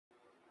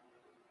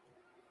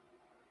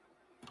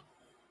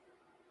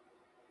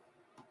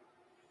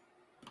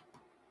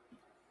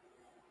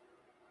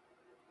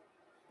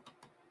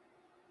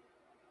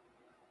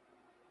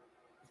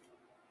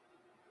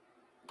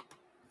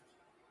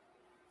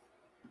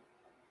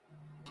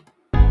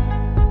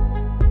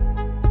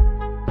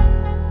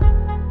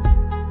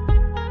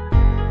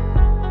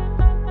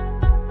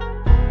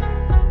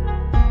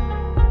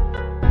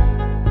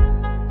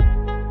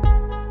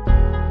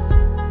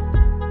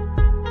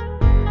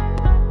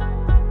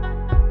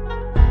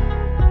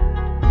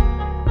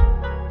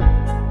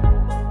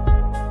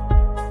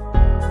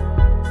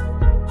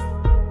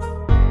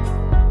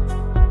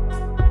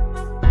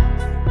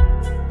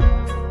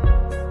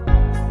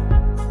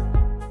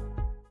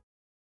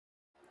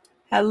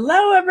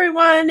Hello,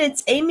 everyone.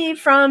 It's Amy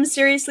from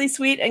Seriously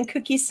Sweet and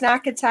Cookie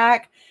Snack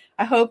Attack.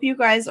 I hope you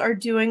guys are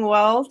doing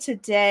well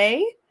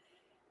today.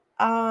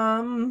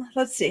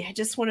 Let's see. I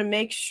just want to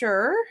make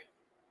sure.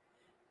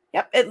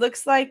 Yep, it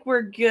looks like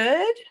we're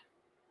good.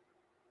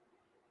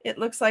 It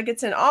looks like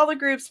it's in all the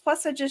groups.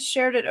 Plus, I just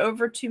shared it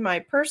over to my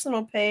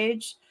personal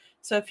page.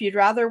 So if you'd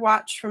rather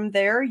watch from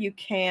there, you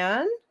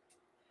can.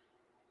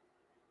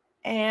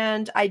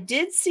 And I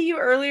did see you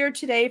earlier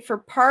today for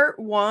part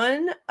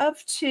 1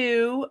 of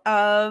 2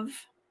 of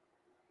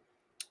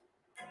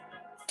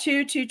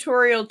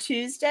Tutorial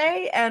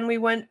Tuesday, and we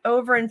went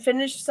over and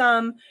finished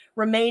some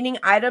remaining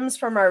items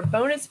from our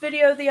bonus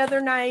video the other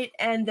night,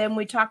 and then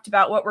we talked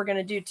about what we're going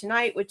to do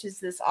tonight, which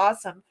is this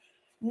awesome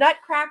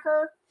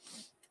nutcracker.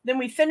 Then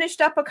we finished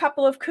up a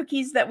couple of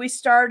cookies that we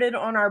started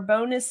on our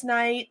bonus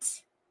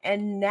night,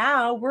 and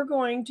now we're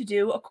going to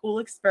do a cool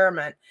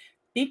experiment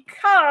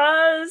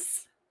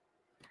because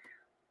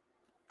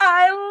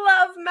I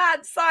love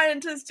mad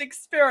scientist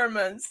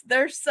experiments.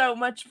 They're so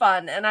much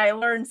fun, and I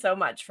learn so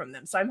much from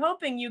them. So I'm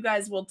hoping you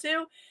guys will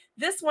too.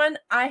 This one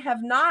I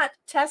have not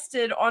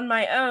tested on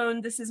my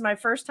own. This is my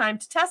first time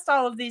to test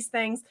all of these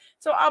things.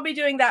 So I'll be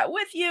doing that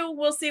with you.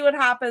 We'll see what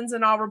happens,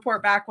 and I'll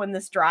report back when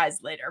this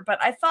dries later.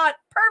 But I thought,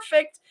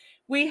 perfect.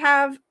 We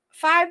have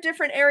 5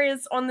 different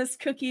areas on this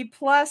cookie,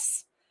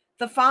 plus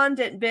the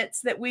fondant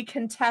bits that we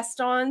can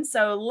test on.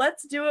 So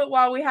let's do it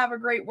while we have a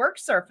great work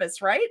surface,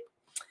 right?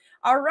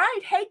 All right.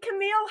 Hey,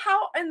 Camille,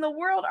 how in the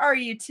world are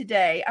you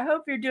today? I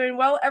hope you're doing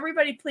well.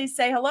 Everybody, please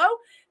say hello.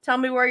 Tell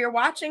me where you're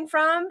watching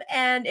from.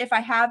 And if I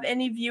have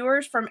any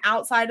viewers from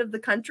outside of the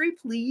country,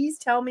 please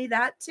tell me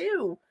that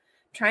too.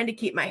 I'm trying to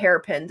keep my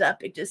hair pinned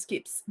up. It just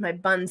keeps my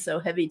bun so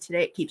heavy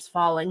today. It keeps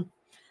falling.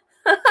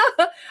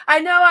 I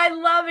know, I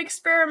love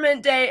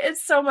Experiment Day.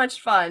 It's so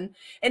much fun.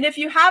 And if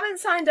you haven't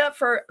signed up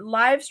for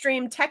live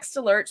stream text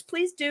alerts,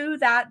 please do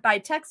that by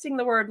texting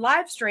the word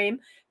live stream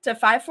to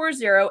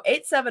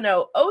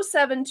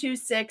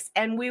 540-870-0726,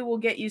 and we will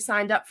get you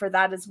signed up for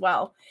that as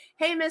well.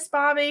 Hey, Miss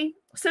Bobby.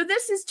 So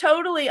this is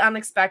totally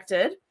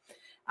unexpected.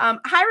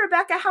 Hi,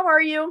 Rebecca. How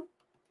are you?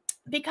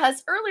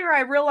 Because earlier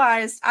I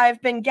realized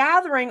I've been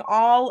gathering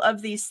all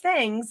of these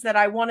things that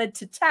I wanted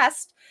to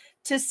test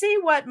to see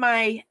what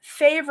my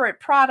favorite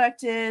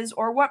product is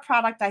or what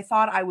product I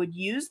thought I would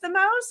use the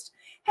most.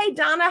 Hey,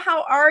 Donna,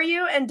 how are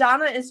you? And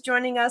Donna is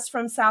joining us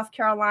from South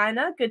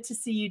Carolina. Good to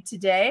see you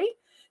today.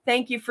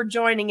 Thank you for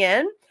joining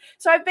in.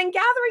 So I've been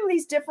gathering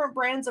these different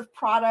brands of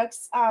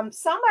products.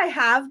 Some I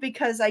have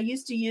because I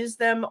used to use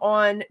them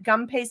on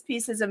gum paste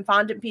pieces and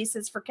fondant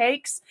pieces for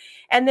cakes.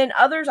 And then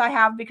others I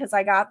have because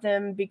I got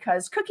them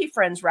because Cookie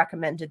Friends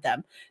recommended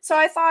them. So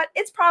I thought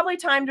it's probably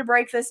time to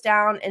break this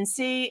down and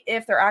see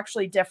if they're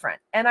actually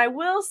different. And I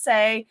will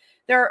say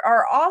there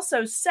are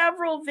also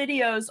several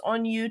videos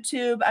on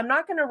YouTube. I'm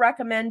not going to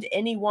recommend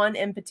any one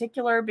in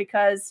particular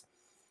because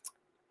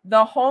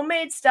the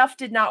homemade stuff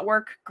did not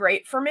work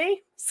great for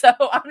me. So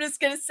I'm just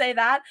going to say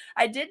that.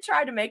 I did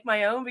try to make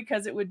my own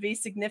because it would be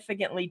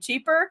significantly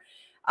cheaper.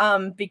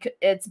 Because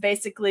it's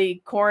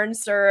basically corn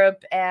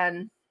syrup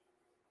and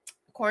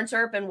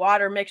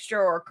water mixture,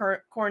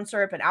 or corn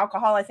syrup and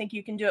alcohol, I think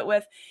you can do it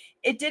with.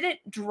 It didn't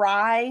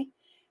dry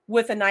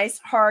with a nice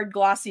hard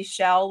glossy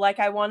shell like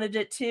I wanted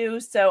it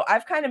to. So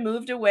I've kind of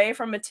moved away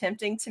from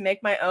attempting to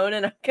make my own,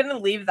 and I'm going to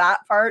leave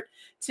that part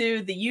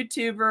to the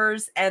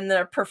YouTubers and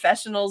the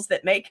professionals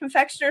that make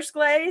Confectioner's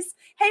Glaze.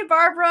 Hey,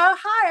 Barbara.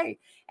 Hi.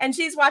 And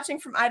she's watching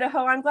from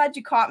Idaho. I'm glad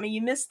you caught me.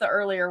 You missed the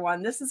earlier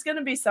one. This is going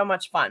to be so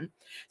much fun.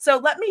 So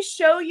let me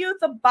show you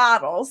the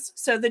bottles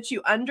so that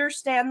you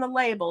understand the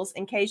labels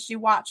in case you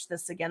watch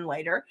this again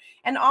later.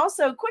 And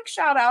also, quick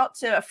shout out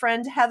to a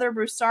friend, Heather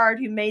Broussard,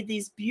 who made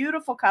these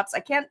beautiful cups. I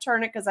can't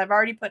turn it because I've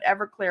already put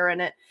Everclear in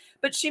it.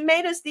 But she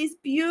made us these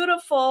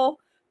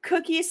beautiful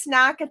Cookie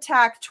Snack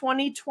Attack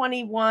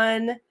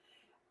 2021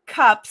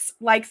 cups,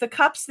 like the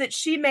cups that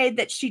she made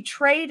that she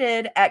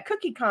traded at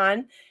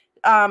CookieCon.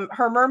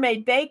 Her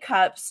Mermaid Bay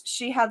cups,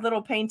 she had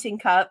little painting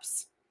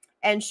cups,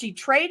 and she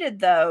traded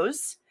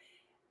those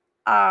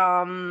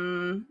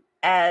as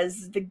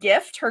the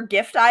gift, her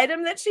gift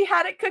item that she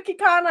had at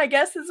CookieCon, I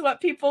guess is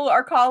what people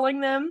are calling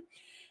them.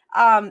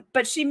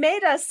 But she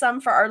made us some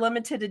for our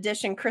limited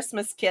edition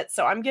Christmas kit.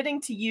 So I'm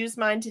getting to use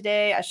mine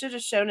today. I should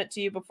have shown it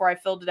to you before I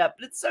filled it up,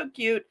 but it's so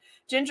cute.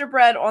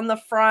 Gingerbread on the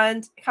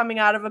front, coming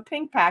out of a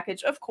pink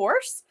package, of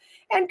course.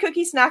 And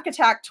Cookie Snack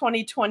Attack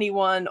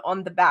 2021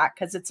 on the back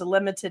because it's a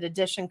limited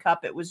edition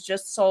cup. It was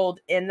just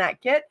sold in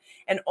that kit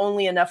and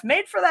only enough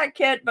made for that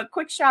kit. But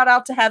quick shout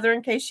out to Heather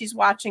in case she's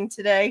watching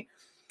today.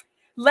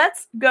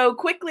 Let's go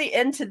quickly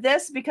into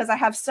this because I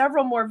have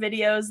several more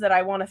videos that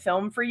I want to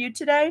film for you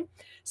today.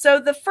 So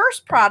the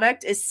first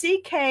product is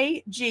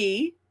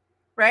CKG,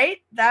 right?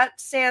 That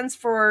stands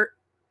for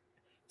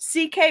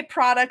CK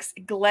Products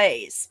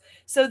Glaze.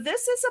 So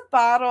this is a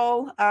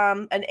bottle,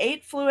 an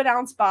 8 fluid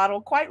ounce bottle,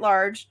 quite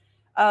large,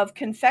 of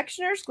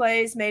Confectioner's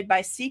Glaze made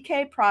by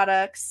CK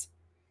Products.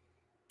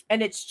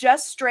 And it's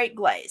just straight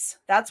glaze.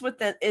 That's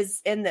what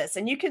is in this.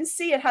 And you can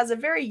see it has a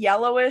very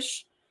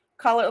yellowish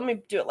color. Let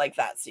me do it like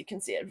that so you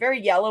can see it.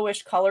 Very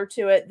yellowish color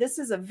to it. This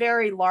is a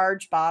very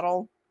large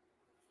bottle.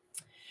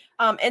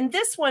 And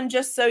this one,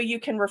 just so you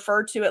can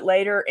refer to it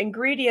later,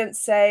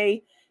 ingredients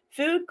say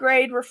food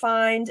grade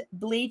refined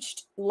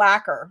bleached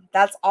lacquer.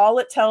 That's all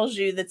it tells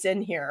you that's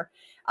in here.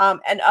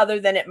 And other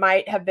than it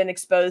might have been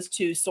exposed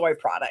to soy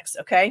products.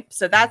 Okay,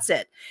 so that's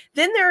it.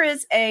 Then there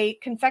is a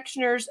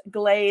Confectioner's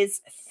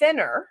Glaze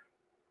thinner.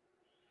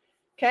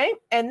 Okay,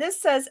 and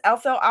this says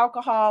ethyl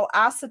alcohol,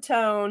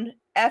 acetone,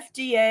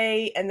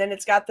 FDA, and then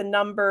it's got the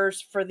numbers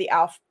for the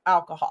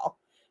alcohol.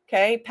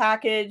 Okay,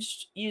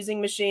 packaged using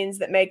machines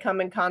that may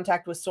come in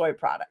contact with soy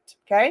product.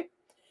 Okay,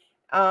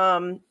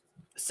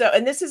 so,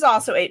 and this is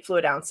also 8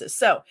 fluid ounces.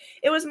 So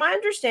it was my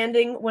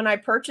understanding when I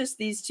purchased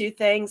these two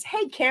things.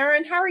 Hey,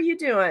 Karen, how are you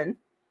doing?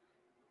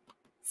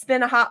 It's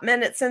been a hot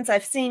minute since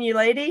I've seen you,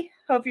 lady.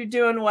 Hope you're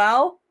doing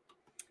well.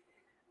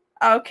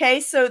 Okay,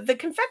 so the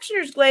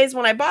Confectioner's Glaze,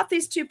 when I bought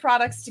these two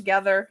products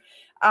together,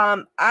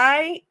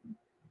 I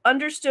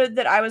understood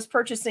that I was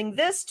purchasing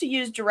this to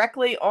use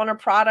directly on a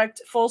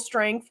product full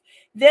strength.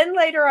 Then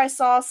later I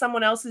saw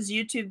someone else's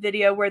YouTube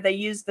video where they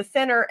used the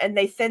thinner and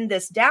they thinned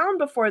this down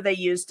before they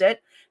used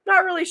it.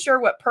 Not really sure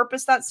what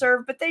purpose that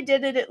served, but they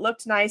did it. It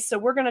looked nice, so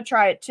we're going to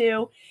try it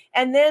too.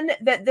 And then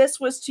that this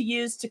was to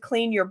use to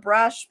clean your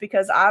brush,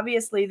 because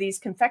obviously these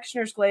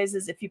Confectioner's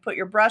Glazes, if you put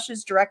your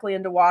brushes directly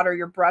into water,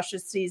 your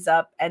brushes seize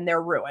up and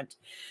they're ruined.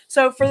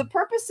 So for the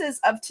purposes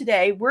of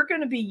today, we're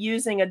going to be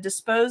using a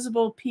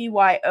disposable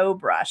PYO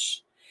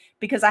brush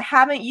because I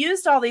haven't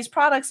used all these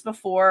products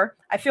before.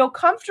 I feel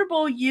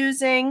comfortable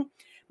using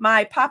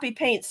my Poppy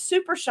Paint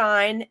Super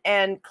Shine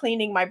and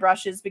cleaning my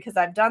brushes because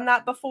I've done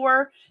that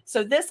before.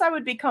 So this I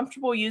would be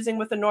comfortable using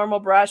with a normal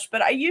brush,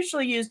 but I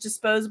usually use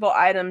disposable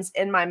items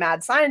in my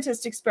Mad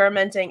Scientist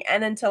experimenting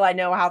and until I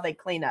know how they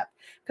clean up,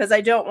 because I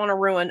don't want to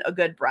ruin a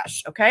good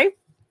brush, okay?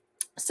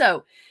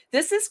 So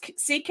this is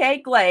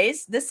CK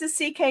Glaze. This is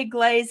CK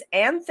Glaze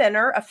and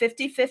thinner, a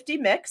 50-50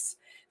 mix.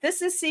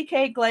 This is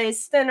CK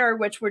Glaze thinner,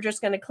 which we're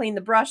just going to clean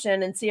the brush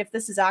in and see if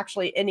this is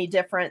actually any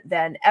different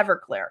than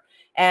Everclear.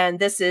 And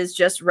this is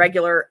just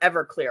regular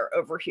Everclear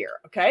over here,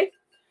 okay?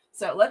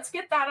 So let's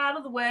get that out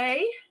of the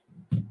way.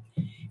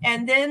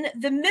 And then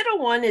the middle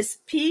one is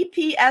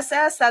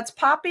PPSS. That's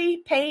Poppy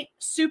Paint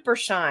Super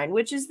Shine,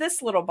 which is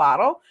this little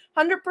bottle,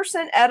 100%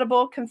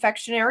 edible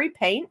confectionery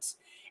paint.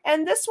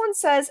 And this one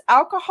says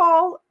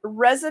alcohol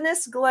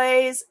resinous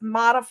glaze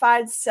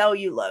modified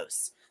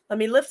cellulose. Let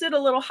me lift it a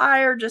little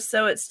higher just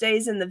so it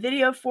stays in the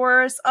video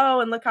for us.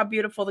 Oh, and look how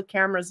beautiful the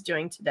camera's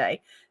doing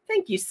today.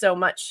 Thank you so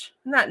much.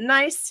 Isn't that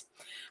nice?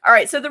 All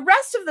right, so the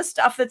rest of the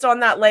stuff that's on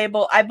that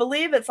label, I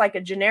believe it's like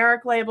a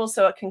generic label,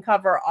 so it can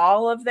cover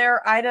all of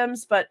their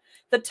items, but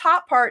the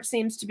top part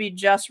seems to be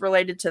just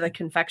related to the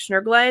Confectioner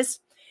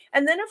Glaze.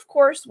 And then, of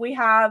course, we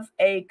have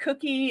a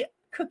cookie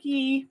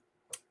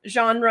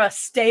genre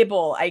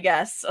staple, I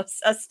guess,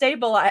 a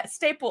staple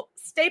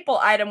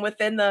item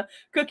within the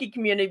cookie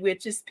community,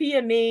 which is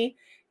PME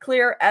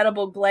Clear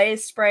Edible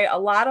Glaze Spray. A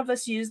lot of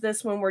us use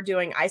this when we're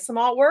doing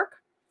isomalt work.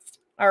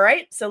 All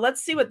right, so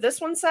let's see what this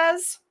one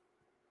says.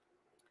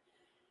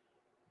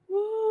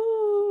 Ooh.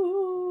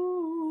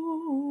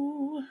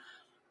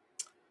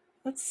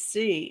 Let's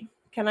see.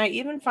 Can I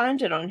even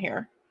find it on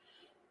here?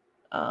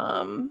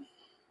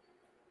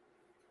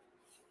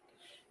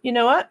 You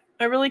know what?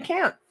 I really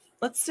can't.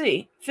 Let's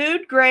see.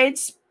 Food grade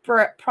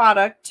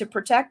product to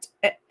protect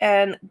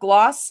and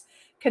gloss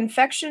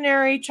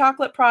confectionery,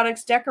 chocolate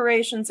products,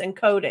 decorations, and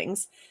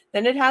coatings.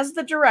 Then it has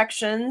the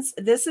directions.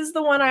 This is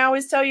the one I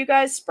always tell you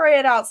guys, spray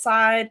it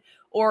outside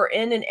or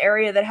in an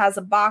area that has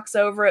a box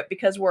over it,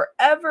 because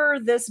wherever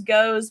this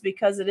goes,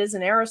 because it is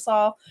an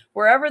aerosol,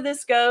 wherever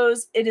this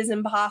goes, it is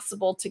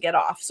impossible to get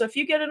off. So if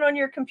you get it on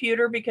your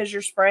computer because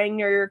you're spraying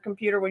near your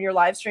computer when you're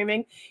live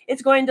streaming,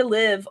 it's going to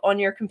live on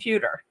your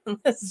computer.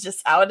 This is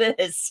just how it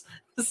is.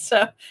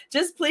 So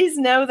just please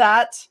know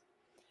that.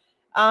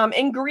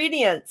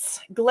 Ingredients,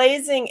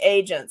 glazing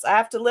agents. I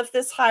have to lift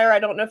this higher. I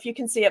don't know if you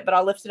can see it, but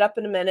I'll lift it up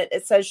in a minute.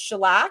 It says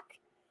shellac,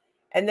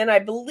 and then I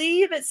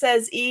believe it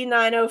says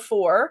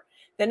E904.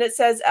 Then it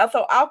says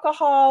ethyl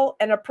alcohol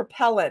and a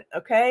propellant,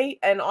 okay?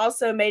 And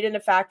also made in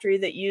a factory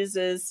that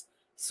uses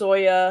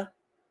soya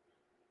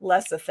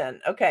lecithin.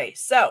 Okay,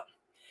 so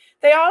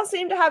they all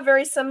seem to have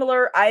very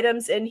similar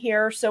items in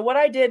here. So what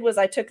I did was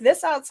I took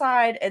this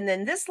outside and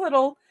then this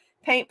little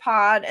paint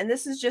pod, and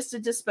this is just a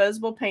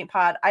disposable paint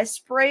pod. I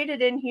sprayed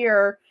it in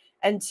here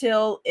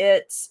until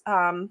it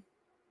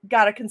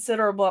got a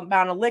considerable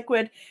amount of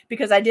liquid,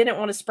 because I didn't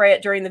want to spray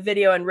it during the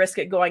video and risk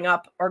it going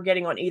up or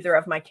getting on either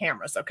of my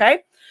cameras,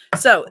 okay?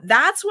 So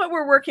that's what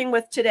we're working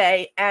with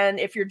today. And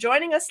if you're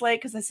joining us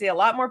late, because I see a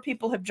lot more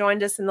people have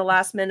joined us in the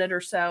last minute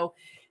or so,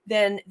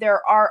 then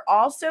there are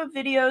also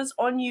videos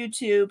on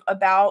YouTube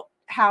about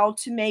how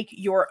to make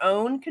your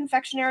own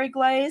confectionery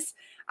glaze.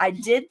 I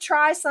did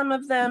try some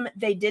of them.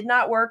 They did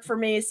not work for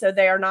me, so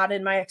they are not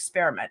in my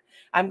experiment.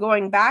 I'm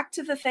going back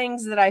to the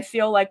things that I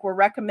feel like were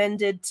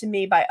recommended to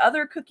me by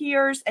other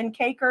cookiers and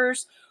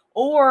cakers,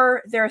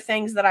 or they're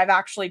things that I've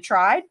actually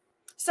tried.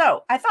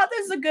 So I thought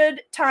this is a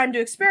good time to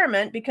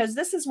experiment because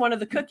this is one of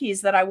the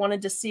cookies that I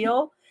wanted to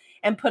seal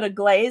and put a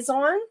glaze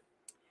on.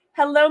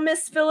 Hello,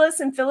 Miss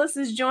Phyllis, and Phyllis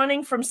is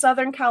joining from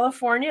Southern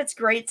California. It's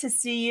great to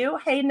see you.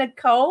 Hey,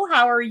 Nicole,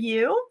 how are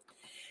you?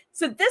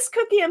 So this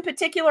cookie in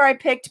particular I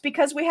picked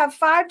because we have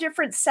 5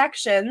 different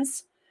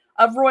sections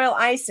of royal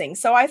icing.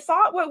 So I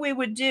thought what we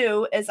would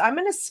do is I'm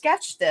going to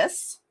sketch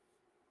this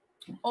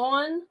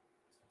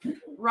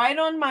right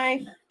on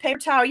my paper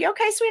towel. You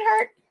okay,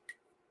 sweetheart?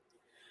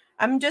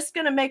 I'm just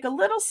going to make a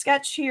little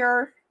sketch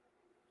here.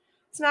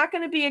 It's not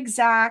going to be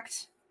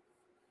exact,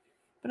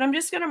 but I'm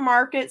just going to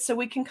mark it so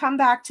we can come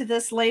back to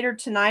this later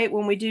tonight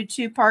when we do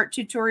 2-part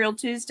Tutorial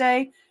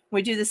Tuesday.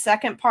 We do the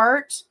second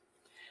part.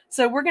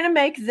 So we're going to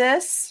make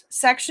this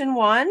section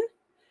 1.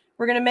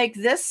 We're going to make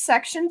this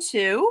section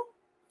 2.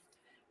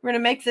 We're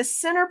going to make this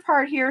center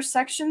part here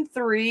section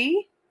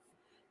 3.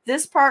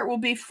 This part will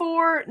be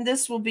 4. And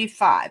this will be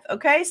 5.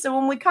 Okay, so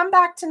when we come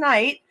back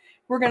tonight,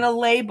 we're going to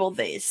label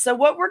these. So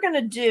what we're going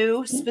to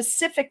do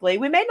specifically,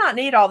 we may not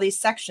need all these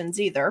sections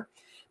either,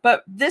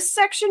 but this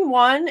section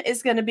 1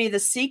 is going to be the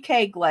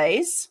CK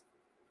glaze.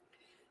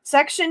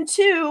 Section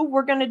 2,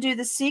 we're going to do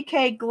the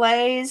CK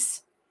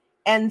glaze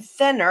and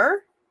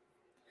thinner.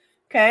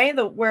 Okay,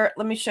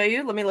 let me show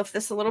you. Let me lift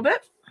this a little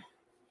bit.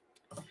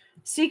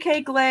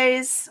 CK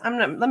glaze.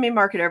 Let me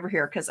mark it over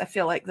here because I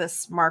feel like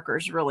this marker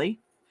is really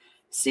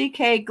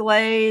CK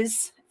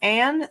glaze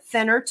and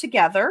thinner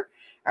together.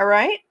 All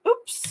right.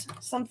 Oops,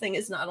 something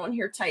is not on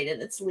here tight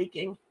and it's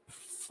leaking.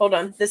 Hold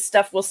on. This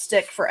stuff will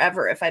stick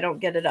forever if I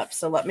don't get it up.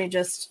 So let me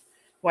just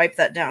wipe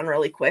that down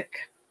really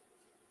quick.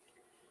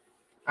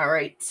 All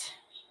right.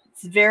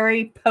 It's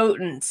very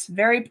potent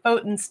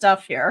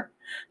stuff here.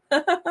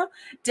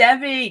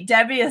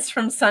 Debbie is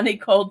from sunny,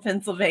 cold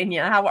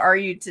Pennsylvania. How are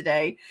you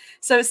today?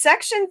 So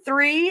section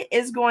 3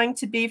 is going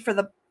to be for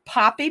the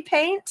poppy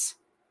paint.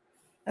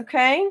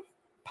 Okay.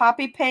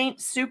 Poppy paint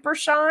super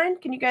shine.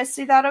 Can you guys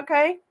see that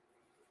okay?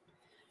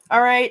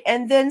 All right.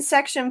 And then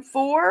section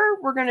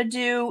 4, we're going to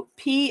do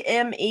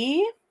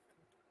PME.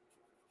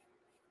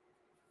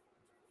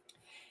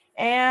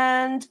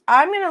 And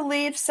I'm going to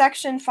leave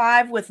section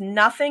 5 with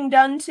nothing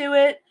done to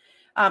it.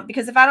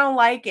 Because if I don't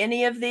like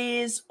any of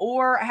these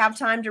or I have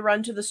time to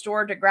run to the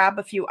store to grab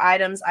a few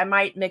items, I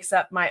might mix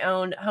up my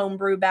own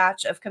homebrew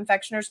batch of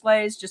Confectioner's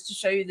Glaze just to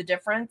show you the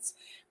difference.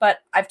 But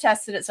I've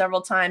tested it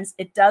several times.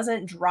 It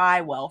doesn't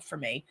dry well for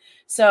me.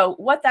 So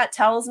what that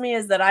tells me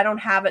is that I don't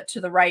have it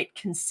to the right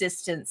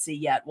consistency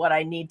yet, what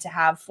I need to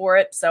have for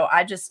it. So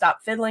I just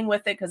stopped fiddling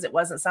with it because it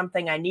wasn't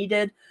something I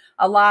needed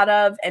a lot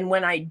of. And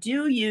when I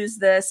do use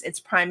this, it's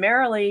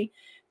primarily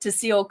to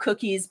seal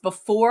cookies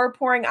before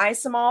pouring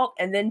isomalt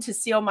and then to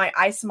seal my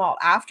isomalt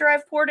after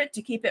I've poured it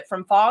to keep it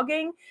from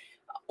fogging,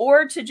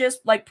 or to just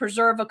like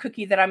preserve a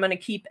cookie that I'm going to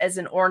keep as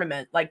an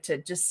ornament, like to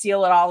just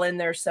seal it all in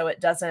there so it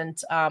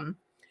doesn't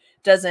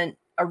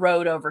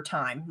erode over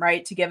time,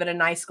 right? To give it a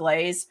nice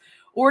glaze,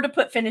 or to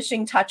put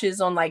finishing touches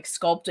on like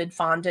sculpted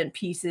fondant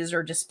pieces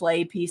or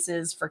display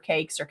pieces for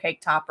cakes or cake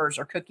toppers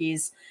or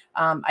cookies.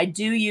 I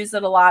do use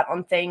it a lot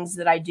on things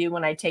that I do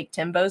when I take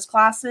Timbo's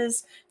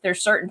classes.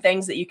 There's certain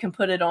things that you can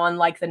put it on,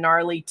 like the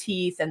gnarly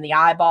teeth and the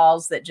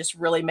eyeballs that just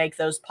really make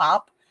those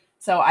pop.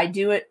 So I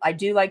do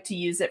like to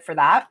use it for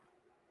that.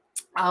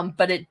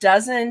 But it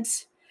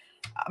doesn't,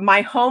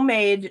 my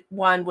homemade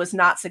one was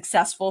not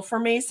successful for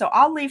me. So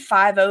I'll leave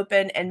 5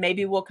 open and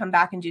maybe we'll come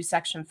back and do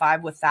section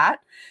 5 with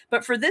that.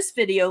 But for this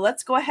video,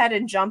 let's go ahead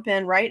and jump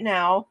in right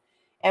now.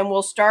 And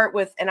we'll start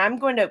with, and I'm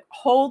going to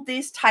hold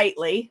these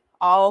tightly,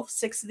 all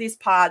 6 of these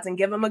pods, and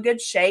give them a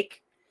good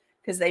shake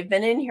because they've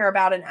been in here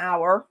about an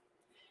hour.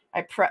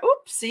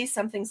 Oops, see,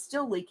 something's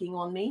still leaking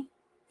on me.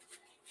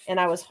 And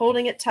I was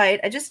holding it tight.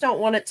 I just don't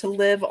want it to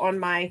live on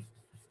my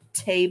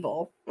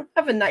table. I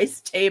have a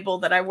nice table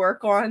that I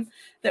work on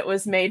that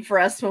was made for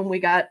us when we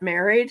got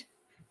married.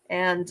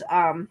 And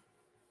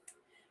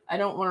I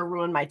don't want to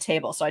ruin my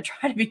table, so I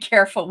try to be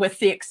careful with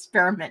the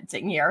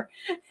experimenting here.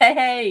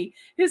 Hey,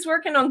 who's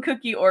working on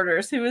cookie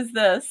orders? Who is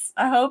this?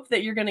 I hope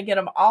that you're going to get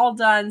them all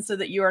done so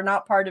that you are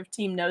not part of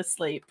Team No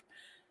Sleep.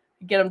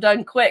 Get them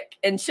done quick.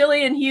 And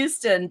Chile in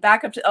Houston,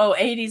 back up to,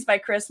 80s by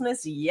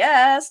Christmas.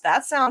 Yes,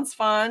 that sounds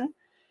fun.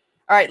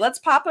 All right, let's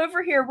pop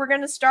over here. We're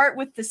going to start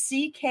with the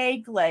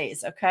CK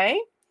glaze, okay?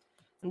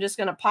 I'm just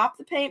going to pop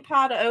the paint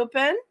pot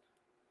open.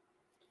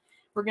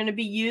 We're going to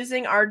be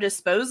using our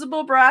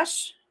disposable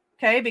brush,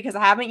 okay, because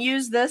I haven't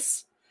used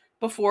this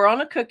before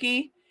on a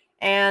cookie.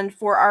 And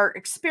for our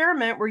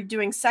experiment, we're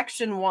doing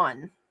section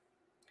 1.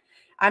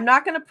 I'm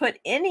not going to put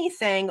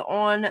anything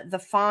on the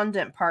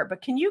fondant part,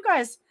 but can you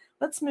guys,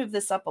 let's move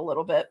this up a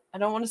little bit. I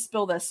don't want to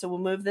spill this, so we'll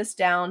move this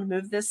down,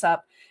 move this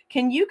up.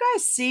 Can you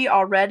guys see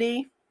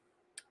already?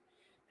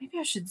 Maybe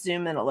I should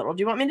zoom in a little.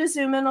 Do you want me to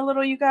zoom in a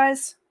little, you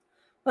guys?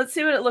 Let's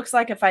see what it looks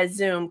like if I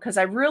zoom, because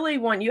I really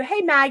want you,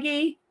 hey,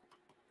 Maggie,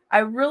 I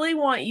really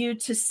want you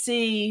to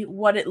see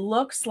what it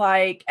looks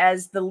like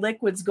as the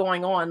liquid's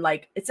going on.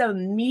 Like, it's an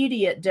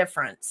immediate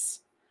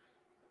difference.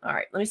 All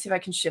right, let me see if I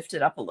can shift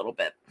it up a little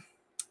bit.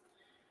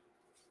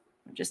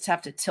 Just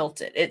have to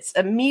tilt it. It's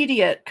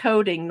immediate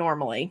coating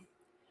normally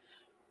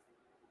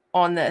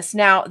on this.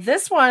 Now,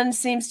 this one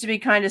seems to be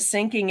kind of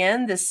sinking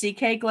in, the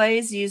CK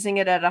glaze, using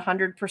it at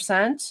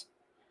 100%.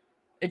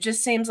 It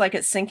just seems like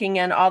it's sinking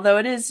in, although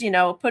it is, you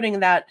know, putting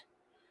that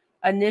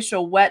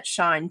initial wet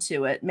shine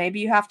to it. Maybe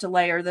you have to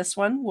layer this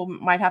one. We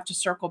might have to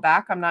circle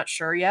back. I'm not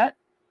sure yet.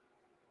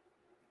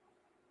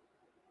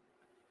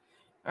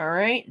 All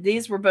right,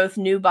 these were both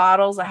new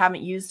bottles. I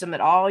haven't used them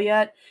at all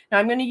yet. Now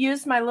I'm going to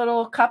use my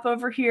little cup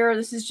over here.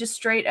 This is just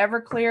straight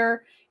Everclear.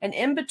 And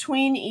in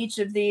between each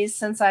of these,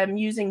 since I'm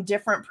using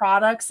different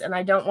products and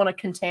I don't want to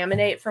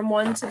contaminate from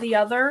one to the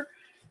other.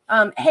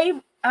 Hey,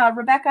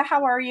 Rebecca,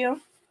 how are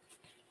you?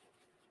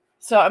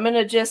 So I'm going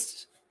to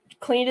just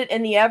clean it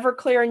in the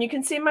Everclear. And you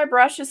can see my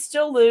brush is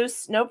still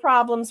loose. No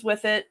problems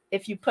with it.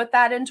 If you put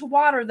that into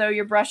water, though,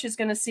 your brush is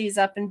going to seize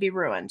up and be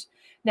ruined.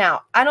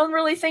 Now, I don't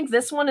really think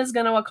this one is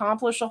going to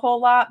accomplish a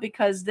whole lot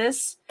because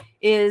this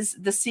is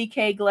the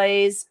CK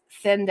glaze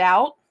thinned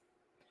out.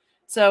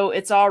 So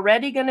it's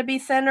already going to be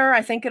thinner.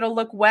 I think it'll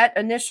look wet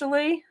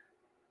initially.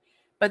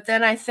 But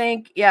then I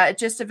think, yeah, it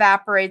just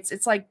evaporates.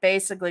 It's like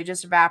basically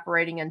just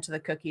evaporating into the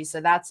cookie. So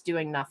that's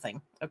doing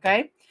nothing.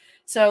 Okay.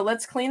 So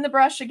let's clean the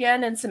brush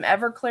again and some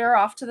Everclear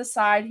off to the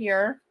side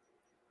here.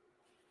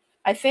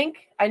 I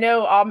think I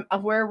know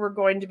where we're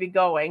going to be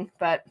going,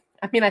 but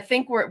I mean, I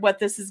think what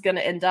this is going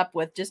to end up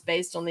with just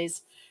based on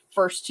these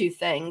first two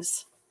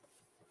things.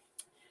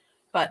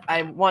 But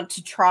I want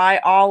to try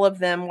all of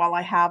them while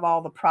I have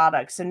all the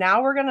products. So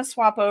now we're going to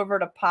swap over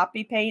to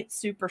Poppy Paint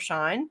Super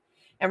Shine.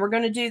 And we're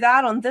going to do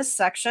that on this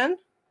section.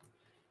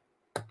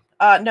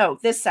 No,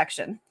 this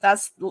section.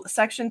 That's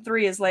section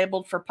 3 is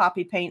labeled for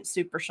Poppy Paint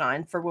Super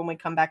Shine for when we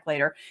come back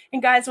later.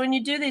 And guys, when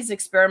you do these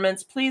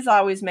experiments, please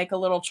always make a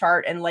little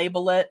chart and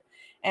label it.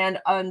 And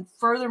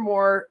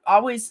furthermore,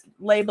 always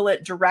label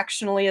it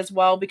directionally as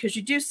well, because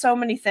you do so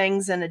many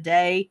things in a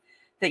day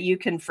that you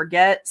can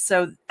forget.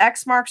 So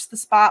X marks the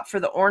spot for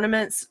the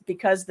ornaments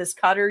because this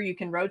cutter, you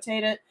can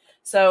rotate it.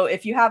 So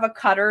if you have a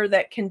cutter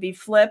that can be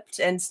flipped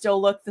and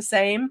still look the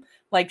same,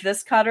 like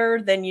this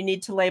cutter, then you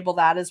need to label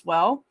that as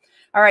well.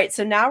 All right,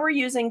 so now we're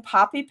using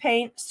Poppy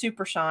Paint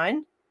Super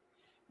Shine.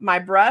 My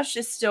brush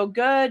is still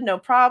good, no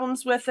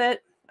problems with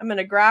it. I'm going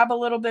to grab a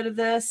little bit of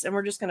this and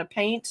we're just going to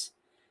paint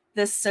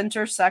this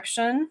center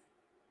section.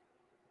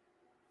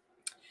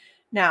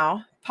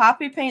 Now,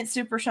 Poppy Paint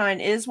Super Shine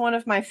is one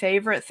of my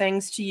favorite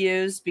things to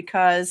use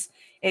because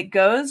it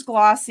goes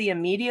glossy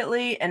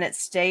immediately and it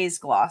stays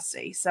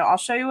glossy. So I'll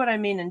show you what I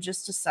mean in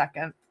just a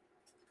second.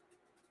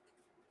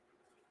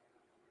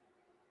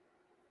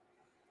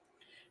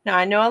 Now,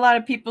 I know a lot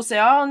of people say,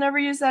 oh, I'll never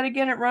use that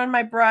again. It ruined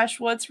my brush.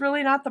 Well, it's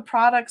really not the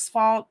product's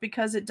fault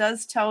because it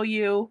does tell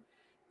you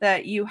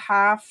that you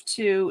have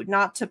to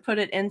not to put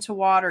it into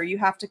water. You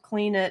have to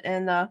clean it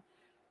in a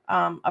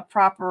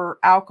proper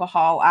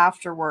alcohol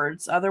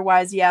afterwards.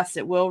 Otherwise, yes,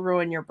 it will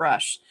ruin your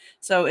brush.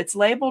 So it's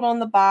labeled on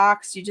the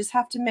box. You just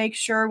have to make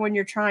sure when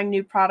you're trying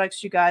new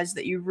products, you guys,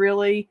 that you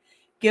really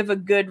give a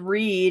good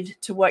read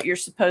to what you're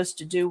supposed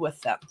to do with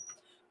them.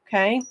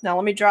 Okay, now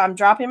let me I'm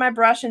dropping my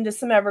brush into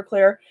some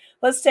Everclear.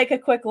 Let's take a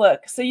quick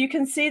look. So you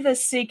can see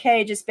this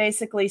CK just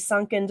basically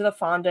sunk into the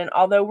fondant,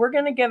 although we're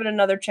going to give it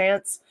another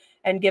chance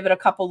and give it a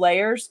couple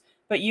layers.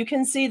 But you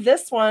can see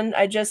this one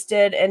I just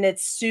did, and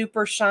it's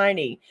super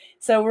shiny.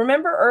 So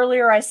remember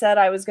earlier I said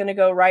I was going to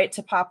go right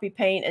to Poppy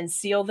Paint and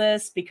seal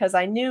this because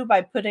I knew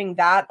by putting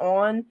that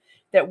on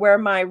that where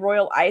my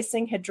royal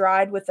icing had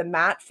dried with a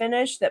matte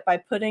finish, that by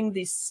putting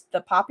the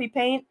Poppy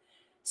Paint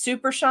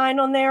Super Shine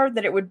on there,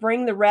 that it would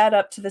bring the red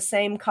up to the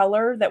same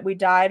color that we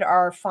dyed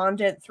our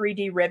fondant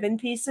 3D ribbon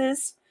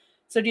pieces.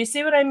 So do you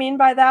see what I mean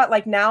by that?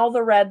 Like now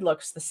the red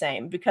looks the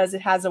same because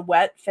it has a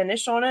wet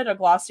finish on it, a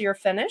glossier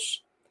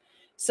finish.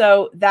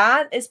 So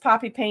that is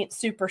Poppy Paint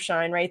Super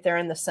Shine right there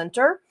in the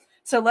center.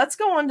 So let's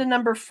go on to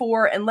number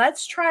 4 and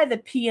let's try the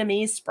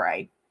PME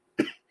spray.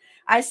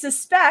 I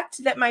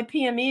suspect that my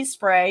PME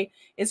spray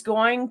is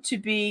going to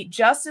be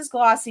just as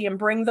glossy and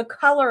bring the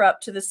color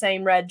up to the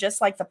same red, just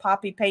like the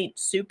Poppy Paint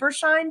Super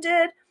Shine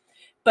did,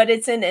 but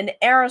it's in an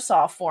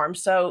aerosol form.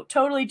 So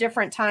totally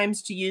different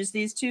times to use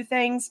these two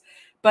things.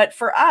 But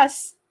for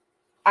us,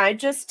 I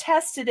just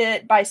tested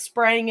it by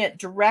spraying it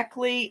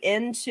directly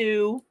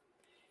into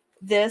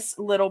this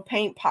little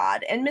paint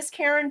pod. And Miss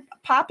Karen,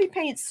 Poppy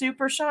Paint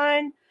Super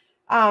Shine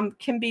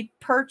can be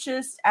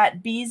purchased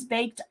at Bees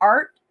Baked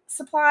Art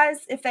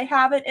Supplies if they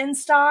have it in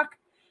stock.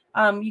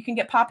 You can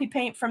get Poppy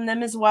Paint from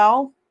them as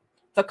well,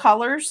 the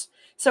colors.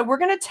 So we're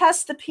going to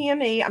test the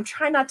PME. I'm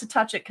trying not to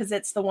touch it because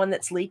it's the one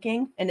that's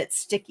leaking and it's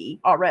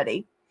sticky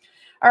already.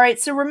 All right,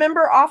 so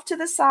remember off to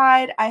the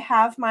side, I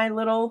have my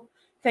little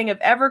thing of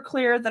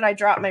Everclear that I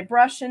drop my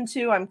brush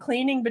into. I'm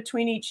cleaning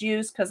between each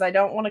use because I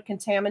don't want to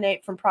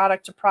contaminate from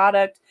product to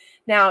product.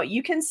 Now,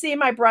 you can see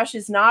my brush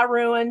is not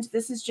ruined.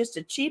 This is just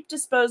a cheap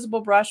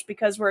disposable brush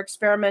because we're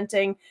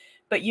experimenting.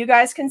 But you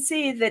guys can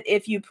see that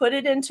if you put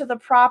it into the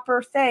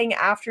proper thing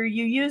after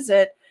you use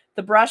it,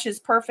 the brush is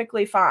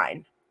perfectly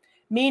fine.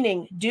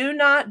 meaning do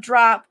not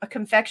drop a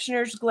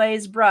confectioner's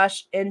glaze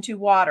brush into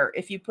water.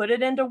 If you put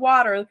it into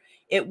water,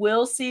 it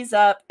will seize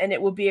up and it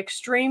will be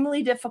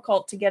extremely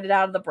difficult to get it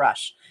out of the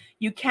brush.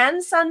 You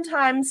can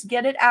sometimes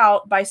get it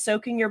out by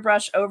soaking your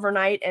brush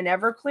overnight in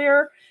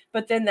Everclear,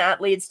 but then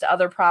that leads to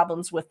other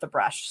problems with the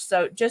brush.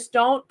 So just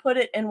don't put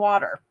it in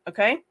water,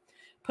 okay?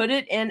 Put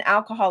it in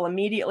alcohol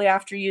immediately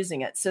after using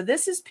it. So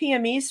this is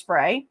PME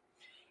spray,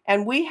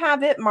 and we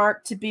have it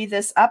marked to be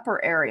this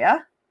upper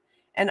area.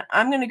 And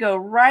I'm going to go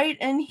right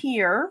in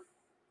here.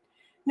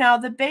 Now,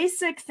 the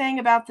basic thing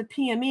about the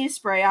PME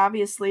spray,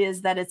 obviously,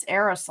 is that it's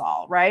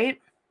aerosol,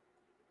 right?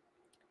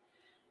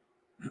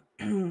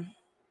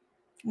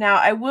 Now,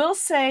 I will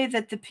say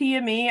that the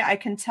PME, I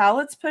can tell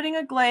it's putting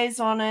a glaze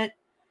on it.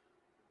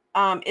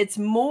 It's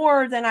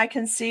more than I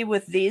can see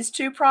with these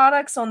two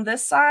products on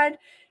this side,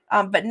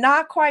 but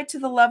not quite to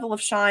the level of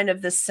shine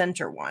of this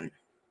center one.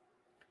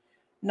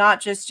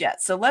 Not just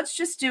yet. So let's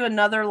just do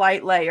another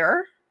light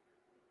layer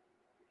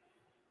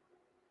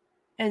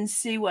and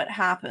see what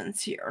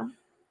happens here.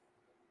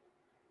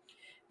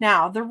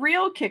 Now, the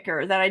real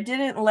kicker that I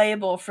didn't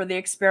label for the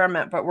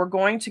experiment, but we're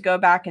going to go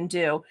back and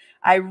do,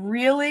 I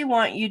really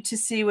want you to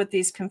see what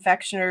these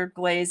confectioner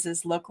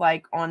glazes look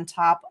like on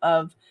top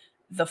of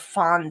the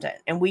fondant.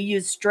 And we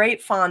use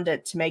straight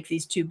fondant to make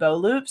these two bow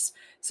loops.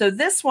 So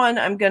this one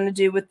I'm going to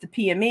do with the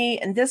PME,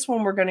 and this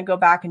one we're going to go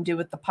back and do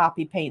with the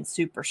Poppy Paint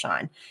Super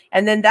Shine.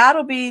 And then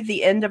that'll be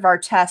the end of our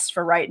test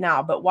for right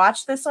now. But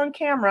watch this on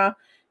camera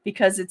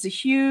because it's a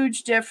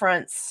huge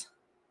difference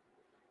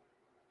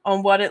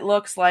on what it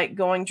looks like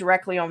going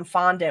directly on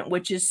fondant,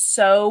 which is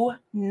so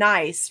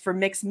nice for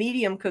mixed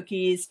medium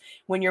cookies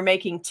when you're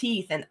making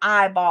teeth and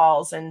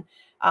eyeballs and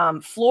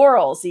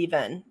florals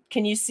even.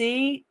 Can you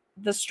see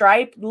the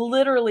stripe?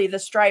 Literally, the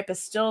stripe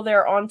is still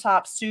there on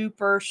top,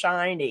 super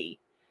shiny.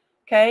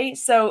 Okay,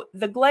 so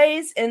the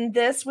glaze in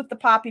this with the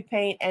Poppy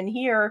Paint and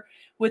here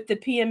with the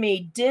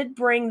PME did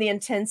bring the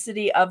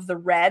intensity of the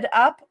red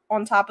up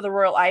on top of the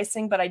royal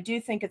icing, but I do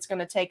think it's going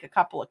to take a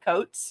couple of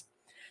coats.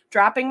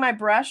 Dropping my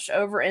brush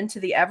over into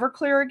the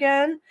Everclear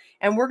again,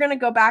 and we're going to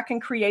go back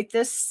and create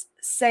this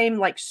same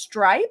like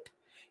stripe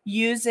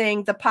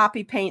using the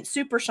Poppy Paint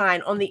Super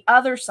Shine on the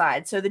other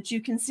side so that you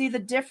can see the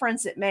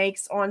difference it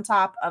makes on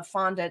top of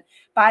fondant.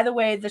 By the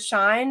way, the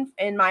shine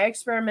in my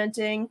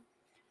experimenting,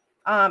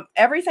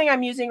 everything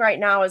I'm using right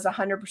now is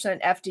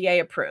 100% FDA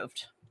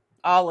approved.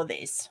 All of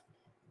these.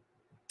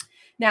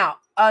 Now,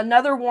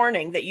 another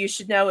warning that you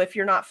should know if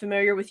you're not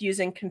familiar with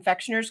using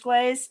confectioner's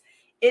glaze,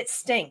 it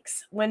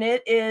stinks. When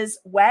it is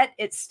wet,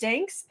 it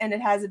stinks, and it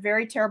has a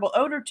very terrible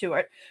odor to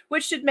it,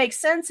 which should make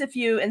sense if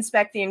you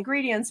inspect the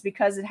ingredients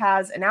because it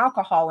has an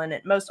alcohol in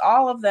it. Most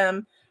all of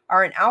them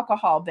are an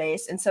alcohol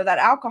base, and so that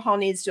alcohol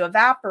needs to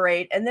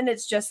evaporate, and then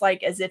it's just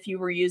like as if you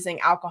were using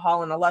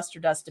alcohol and a luster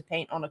dust to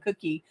paint on a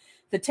cookie.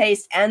 The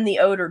taste and the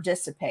odor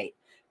dissipate.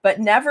 But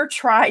never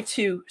try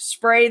to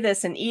spray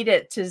this and eat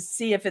it to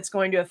see if it's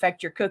going to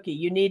affect your cookie.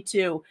 You need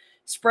to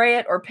spray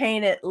it or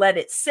paint it, let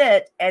it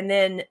sit, and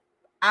then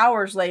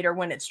hours later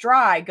when it's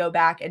dry, go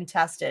back and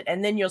test it.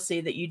 And then you'll see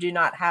that you do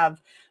not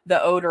have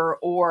the odor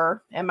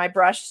or, and my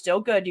brush still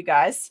good, you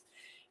guys,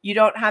 you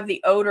don't have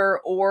the odor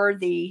or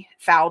the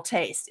foul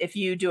taste. If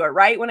you do it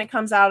right when it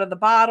comes out of the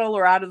bottle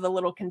or out of the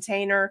little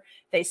container,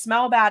 they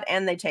smell bad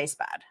and they taste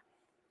bad.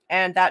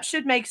 And that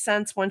should make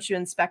sense once you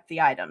inspect the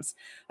items.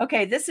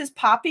 Okay, this is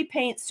Poppy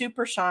Paint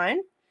Super Shine.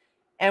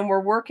 And we're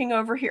working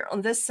over here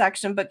on this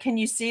section, but can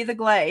you see the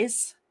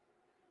glaze?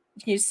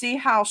 Can you see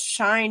how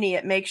shiny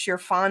it makes your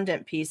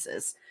fondant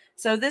pieces?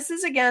 So this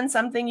is, again,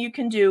 something you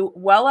can do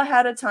well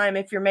ahead of time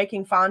if you're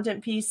making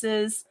fondant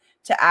pieces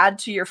to add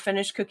to your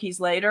finished cookies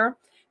later.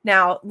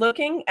 Now,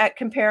 looking at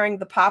comparing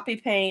the Poppy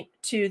Paint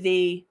to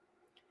the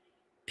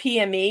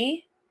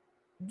PME,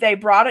 they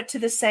brought it to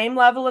the same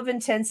level of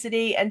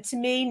intensity, and to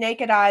me,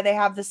 naked eye, they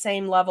have the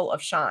same level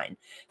of shine.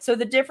 So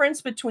the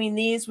difference between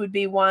these would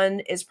be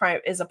one is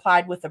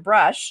applied with a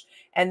brush,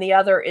 and the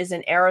other is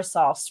an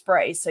aerosol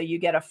spray, so you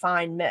get a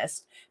fine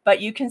mist. But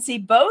you can see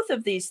both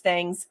of these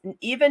things,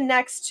 even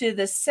next to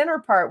the center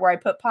part where I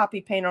put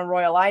Poppy Paint on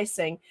royal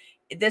icing,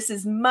 this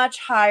is much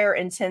higher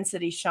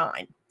intensity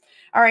shine.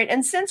 All right,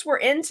 and since we're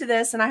into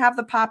this and I have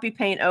the Poppy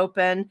Paint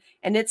open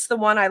and it's the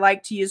one I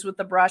like to use with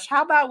the brush,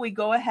 how about we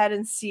go ahead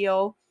and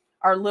seal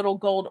our little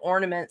gold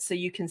ornament so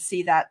you can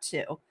see that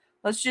too.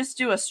 Let's just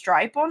do a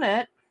stripe on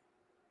it.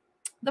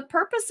 The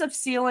purpose of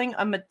sealing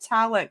a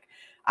metallic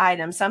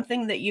item,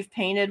 something that you've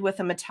painted with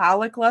a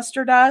metallic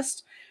luster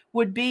dust,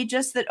 would be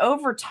just that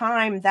over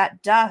time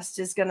that dust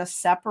is going to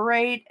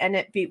separate,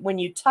 and when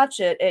you touch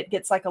it, it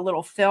gets like a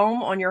little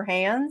film on your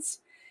hands.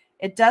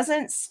 It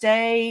doesn't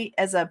stay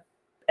as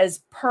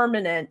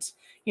permanent.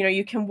 You know,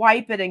 you can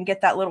wipe it and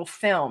get that little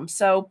film.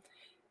 So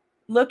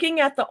looking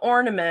at the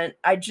ornament,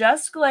 I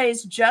just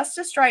glazed just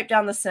a stripe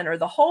down the center.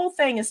 The whole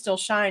thing is still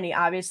shiny,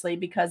 obviously,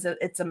 because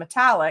it's a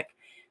metallic.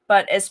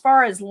 But as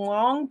far as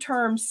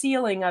long-term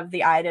sealing of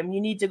the item, you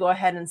need to go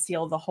ahead and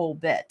seal the whole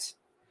bit.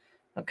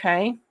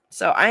 Okay,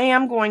 so I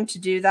am going to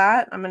do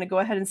that. I'm going to go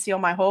ahead and seal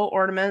my whole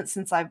ornament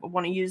since I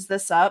want to use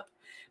this up.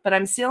 but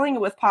I'm sealing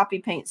it with Poppy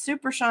Paint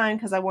Super Shine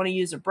because I want to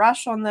use a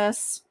brush on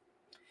this.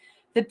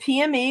 The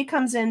PME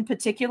comes in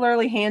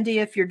particularly handy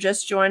if you're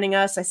just joining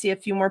us. I see a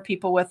few more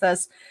people with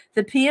us.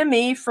 The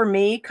PME for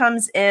me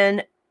comes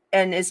in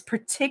and is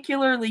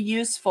particularly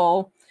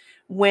useful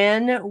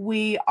when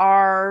we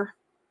are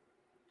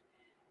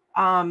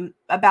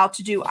about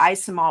to do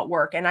isomalt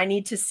work and I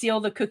need to seal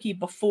the cookie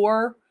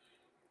before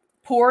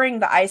pouring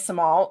the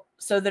isomalt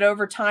so that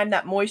over time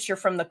that moisture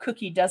from the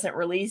cookie doesn't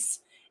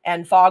release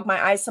and fog my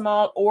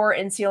isomalt, or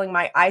in sealing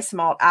my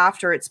isomalt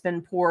after it's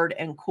been poured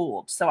and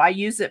cooled. So I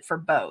use it for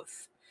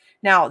both.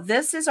 Now,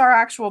 this is our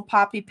actual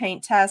Poppy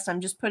Paint test.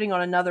 I'm just putting on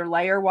another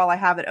layer while I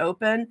have it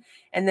open.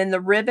 And then the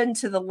ribbon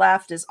to the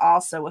left is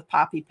also with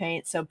Poppy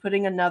Paint. So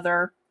putting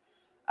another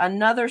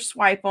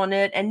swipe on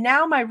it. And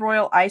now my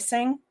royal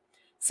icing,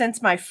 since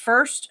my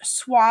first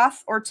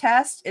swath or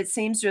test, it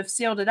seems to have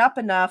sealed it up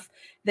enough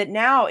that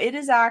now it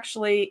is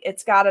actually,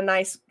 it's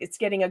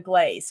getting a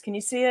glaze. Can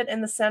you see it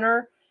in the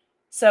center?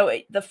 So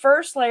the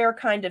first layer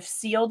kind of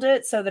sealed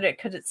it so that it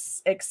could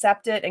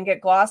accept it and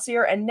get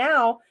glossier. And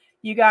now,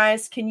 you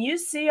guys, can you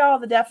see all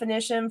the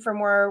definition from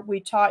where we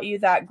taught you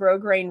that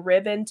grosgrain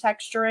ribbon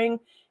texturing?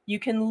 You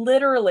can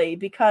literally,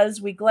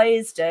 because we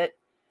glazed it,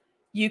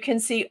 you can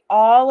see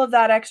all of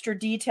that extra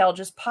detail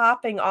just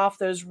popping off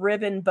those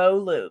ribbon bow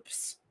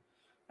loops.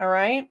 All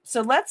right,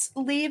 so let's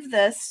leave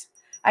this.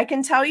 I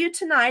can tell you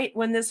tonight,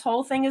 when this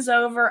whole thing is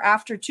over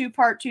after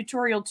 2-part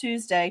tutorial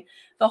Tuesday,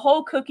 the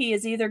whole cookie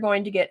is either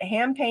going to get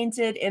hand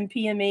painted in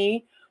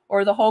PME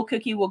or the whole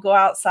cookie will go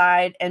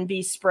outside and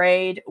be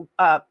sprayed,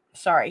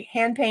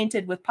 hand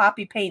painted with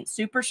Poppy Paint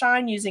Super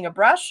Shine using a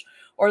brush,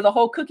 or the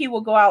whole cookie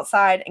will go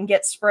outside and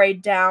get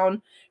sprayed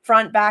down,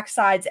 front, back,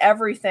 sides,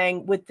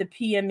 everything with the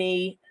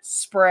PME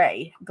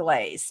spray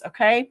glaze.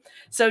 Okay,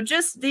 so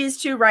just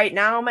these two right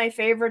now, my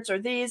favorites are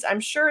these. I'm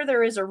sure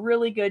there is a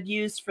really good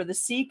use for the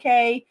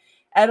CK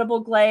edible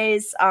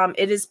glaze.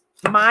 It is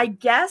my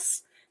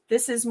guess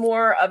this is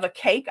more of a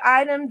cake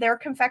item, their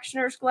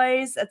confectioner's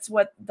glaze. That's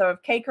what the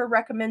caker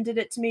recommended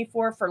it to me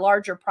for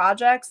larger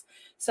projects.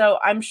 So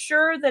I'm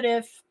sure that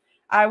if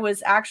I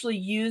was actually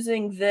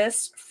using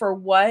this for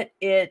what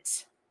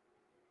it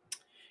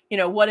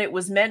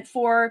was meant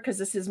for, because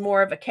this is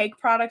more of a cake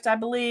product, I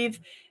believe,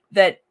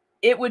 that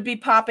it would be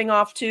popping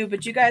off too.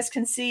 But you guys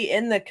can see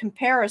in the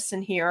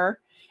comparison here.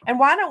 And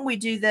why don't we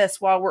do this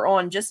while we're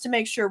on, just to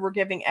make sure we're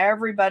giving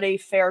everybody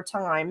fair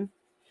time.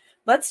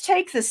 Let's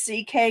take the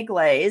CK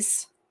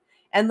glaze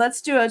and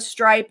let's do a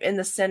stripe in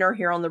the center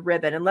here on the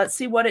ribbon, and let's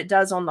see what it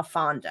does on the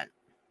fondant.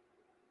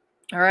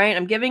 All right,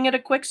 I'm giving it a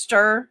quick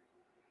stir.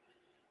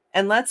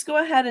 And let's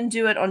go ahead and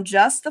do it on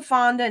just the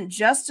fondant,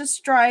 just a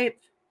stripe.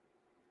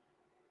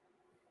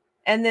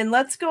 And then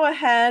let's go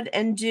ahead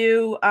and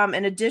do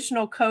an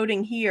additional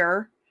coating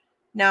here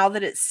now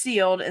that it's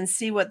sealed and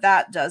see what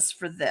that does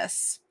for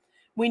this.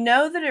 We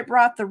know that it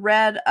brought the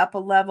red up a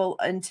level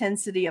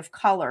intensity of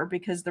color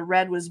because the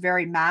red was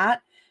very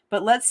matte.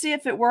 But let's see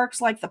if it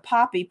works like the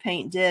Poppy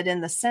Paint did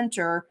in the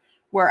center,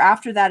 where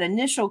after that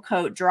initial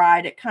coat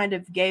dried, it kind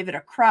of gave it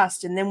a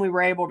crust, and then we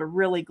were able to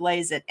really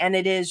glaze it. And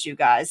it is, you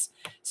guys.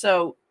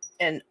 So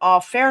in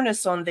all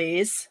fairness on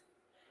these,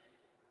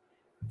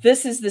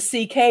 this is the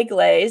CK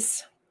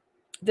glaze.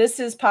 This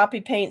is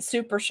Poppy Paint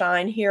Super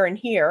Shine here and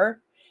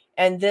here.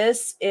 And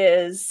this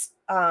is,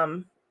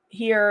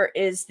 here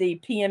is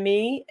the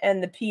PME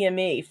and the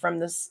PME from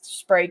the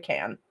spray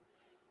can.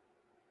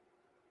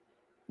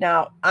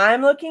 Now,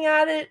 I'm looking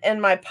at it,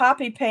 and my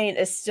Poppy Paint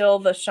is still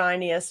the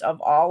shiniest of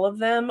all of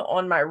them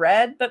on my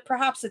red, but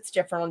perhaps it's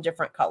different on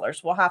different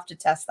colors. We'll have to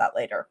test that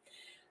later.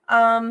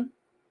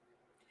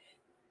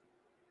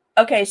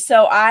 Okay,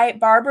 so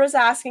Barbara's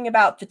asking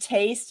about the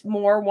taste,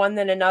 more one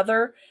than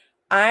another.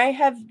 I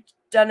have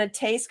done a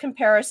taste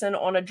comparison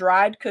on a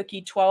dried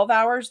cookie 12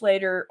 hours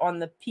later on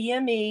the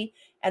PME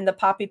and the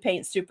Poppy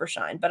Paint Super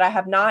Shine, but I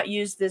have not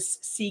used this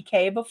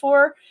CK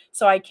before,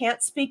 so I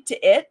can't speak to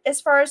it as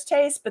far as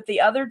taste, but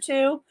the other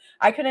two,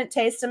 I couldn't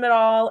taste them at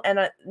all,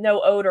 and no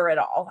odor at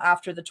all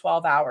after the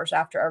 12 hours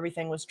after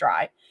everything was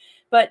dry.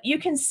 But you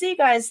can see,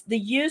 guys, the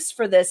use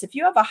for this. If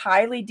you have a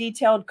highly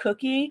detailed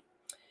cookie,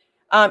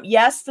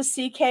 yes, the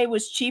CK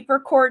was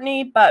cheaper,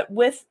 Courtney, but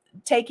with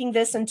taking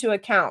this into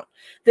account,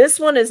 this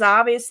one is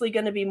obviously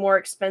going to be more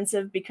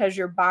expensive because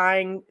you're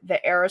buying the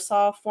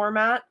aerosol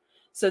format.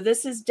 So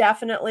this is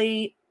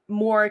definitely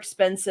more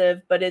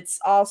expensive, but it's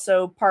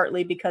also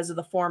partly because of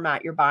the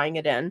format you're buying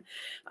it in.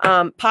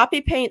 Poppy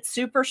Paint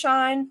Super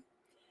Shine.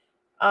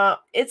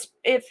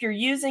 If you're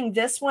using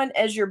this one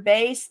as your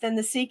base, then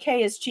the CK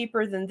is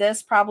cheaper than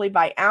this, probably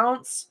by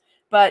ounce.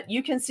 But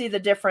you can see the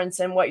difference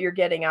in what you're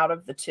getting out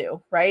of the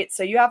two, right?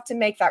 So you have to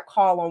make that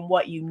call on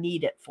what you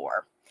need it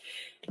for.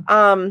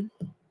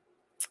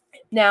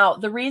 Now,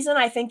 the reason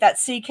I think that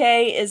CK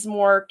is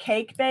more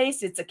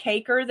cake-based, it's a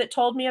caker that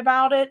told me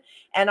about it.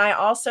 And I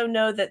also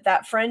know that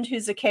that friend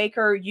who's a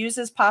caker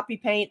uses Poppy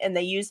Paint and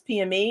they use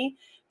PME.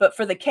 But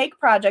for the cake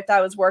project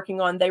I was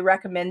working on, they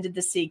recommended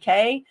the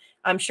CK.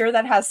 I'm sure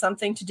that has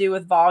something to do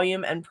with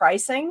volume and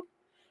pricing.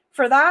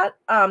 for that,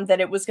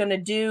 that it was going to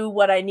do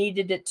what I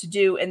needed it to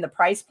do in the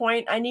price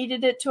point I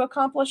needed it to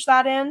accomplish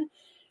that in.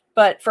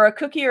 But for a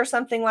cookie or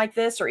something like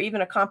this, or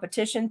even a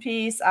competition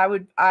piece, I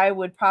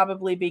would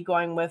probably be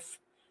going with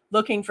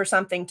looking for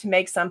something to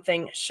make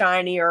something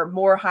shiny or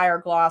more higher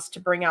gloss to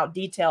bring out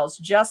details,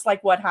 just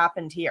like what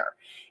happened here.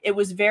 It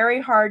was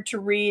very hard to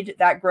read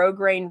that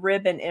grosgrain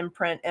ribbon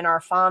imprint in our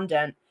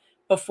fondant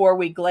before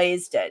we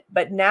glazed it.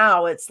 But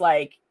now it's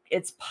like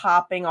it's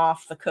popping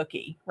off the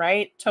cookie,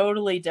 right?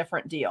 Totally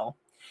different deal.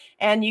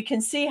 And you can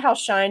see how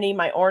shiny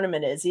my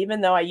ornament is.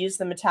 Even though I use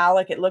the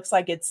metallic, it looks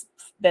like it's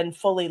been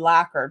fully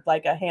lacquered,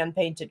 like a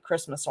hand-painted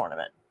Christmas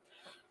ornament.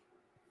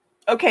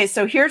 Okay,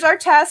 so here's our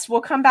test.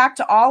 We'll come back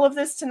to all of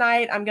this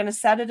tonight. I'm going to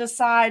set it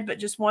aside, but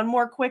just one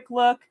more quick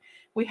look.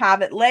 We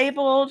have it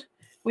labeled.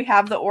 We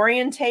have the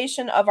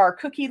orientation of our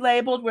cookie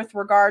labeled with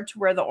regard to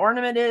where the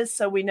ornament is,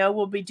 so we know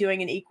we'll be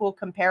doing an equal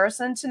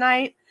comparison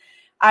tonight.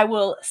 I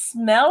will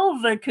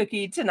smell the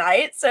cookie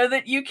tonight so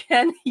that you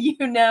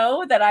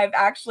know that I've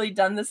actually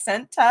done the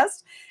scent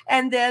test.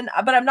 And then,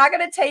 but I'm not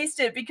going to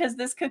taste it because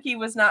this cookie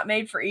was not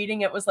made for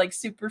eating. It was like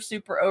super,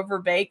 super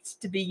overbaked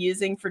to be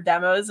using for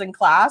demos in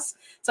class.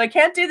 So I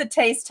can't do the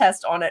taste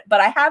test on it,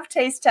 but I have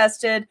taste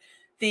tested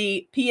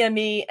the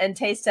PME and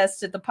taste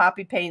tested the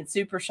Poppy Paint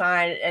Super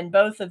Shine, and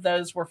both of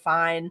those were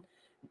fine.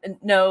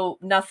 No,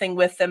 nothing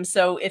with them.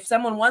 So if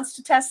someone wants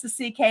to test the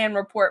CK and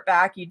report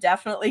back, you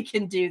definitely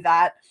can do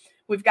that.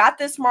 We've got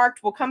this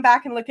marked. We'll come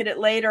back and look at it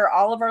later.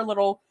 All of our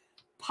little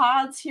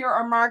pods here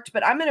are marked,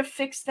 but I'm going to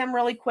fix them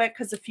really quick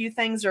because a few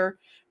things are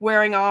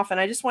wearing off, and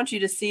I just want you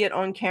to see it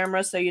on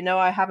camera so you know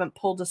I haven't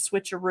pulled a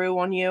switcheroo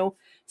on you.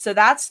 So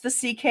that's the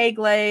CK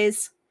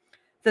Glaze.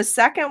 The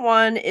second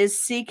one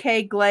is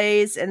CK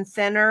Glaze and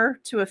thinner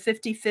to a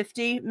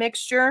 50-50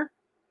 mixture.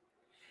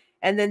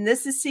 And then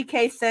this is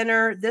CK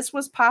thinner. This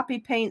was Poppy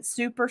Paint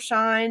Super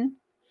Shine.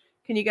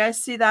 Can you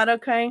guys see that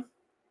okay?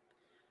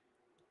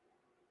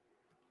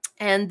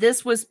 And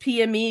this was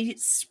PME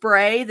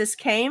spray. This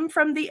came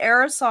from the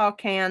aerosol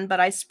can, but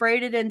I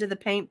sprayed it into the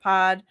paint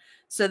pod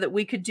so that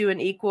we could do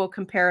an equal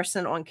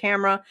comparison on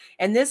camera.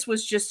 And this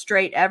was just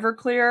straight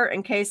Everclear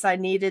in case I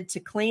needed to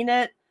clean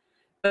it.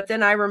 But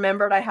then I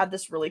remembered I had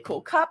this really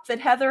cool cup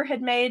that Heather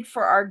had made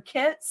for our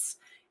kits.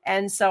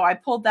 And so I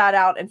pulled that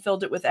out and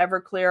filled it with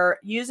Everclear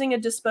using a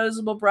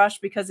disposable brush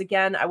because,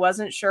 again, I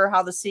wasn't sure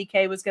how the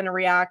CK was going to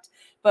react,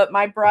 but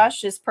my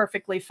brush is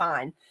perfectly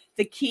fine.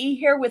 The key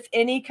here with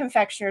any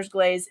confectioner's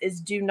glaze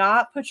is do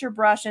not put your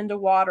brush into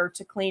water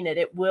to clean it.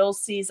 It will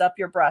seize up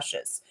your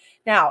brushes.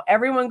 Now,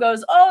 everyone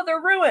goes, oh,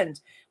 they're ruined.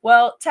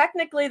 Well,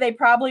 technically, they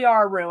probably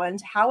are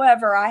ruined.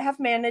 However, I have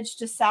managed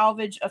to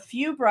salvage a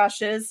few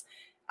brushes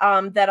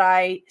that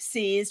I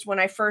seized when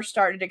I first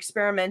started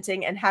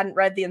experimenting and hadn't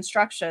read the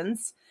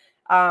instructions.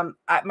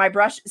 My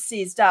brush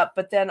seized up,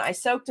 but then I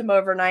soaked them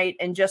overnight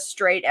in just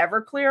straight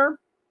Everclear.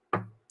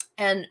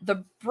 And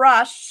the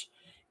brush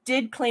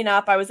did clean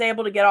up. I was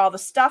able to get all the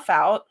stuff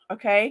out,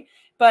 okay?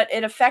 But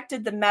it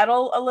affected the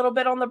metal a little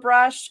bit on the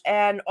brush.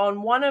 And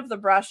on one of the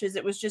brushes,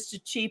 it was just a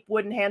cheap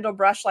wooden handle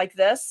brush like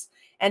this,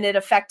 and it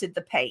affected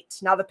the paint.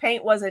 Now, the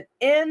paint wasn't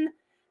in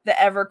the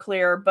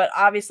Everclear, but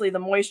obviously the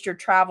moisture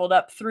traveled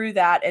up through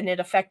that, and it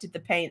affected the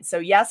paint. So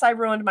yes, I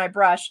ruined my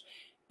brush,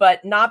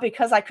 but not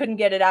because I couldn't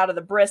get it out of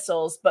the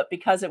bristles, but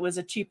because it was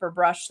a cheaper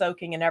brush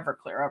soaking in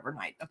Everclear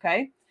overnight,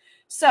 okay?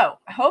 So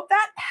I hope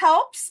that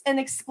helps and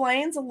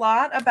explains a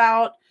lot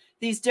about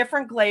these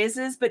different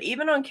glazes, but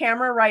even on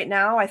camera right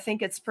now, I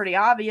think it's pretty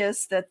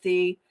obvious that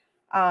the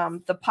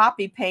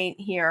Poppy Paint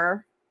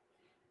here,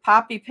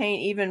 Poppy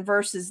Paint even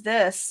versus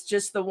this,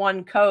 just the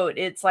one coat,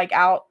 it's like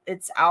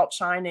it's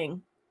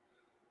outshining.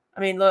 I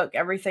mean, look,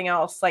 everything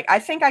else. Like, I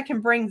think I can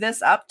bring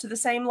this up to the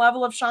same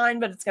level of shine,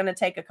 but it's going to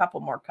take a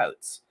couple more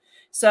coats.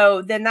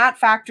 So then that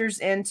factors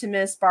into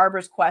Miss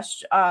Barbara's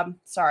question.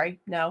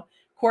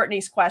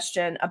 Courtney's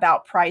question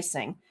about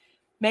pricing.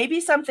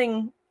 Maybe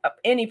something,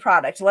 any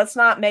product. Let's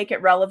not make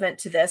it relevant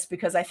to this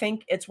because I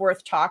think it's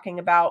worth talking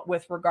about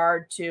with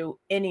regard to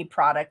any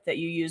product that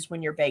you use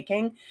when you're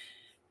baking.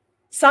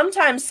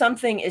 Sometimes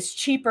something is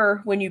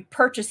cheaper when you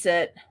purchase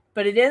it,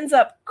 but it ends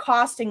up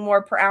costing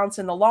more per ounce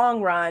in the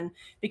long run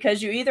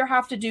because you either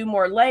have to do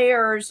more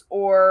layers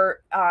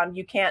or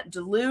you can't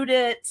dilute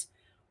it,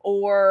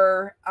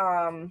 or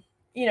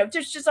you know,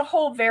 just a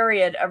whole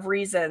variety of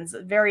reasons,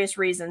 various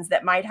reasons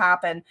that might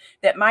happen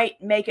that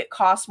might make it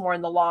cost more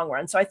in the long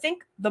run. So I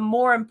think the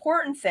more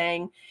important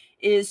thing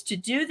is to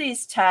do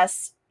these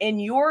tests in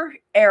your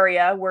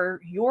area where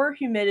your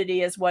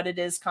humidity is what it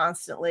is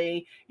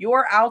constantly,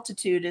 your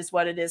altitude is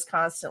what it is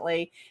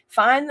constantly.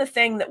 Find the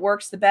thing that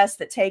works the best,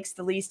 that takes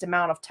the least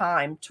amount of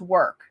time to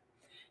work.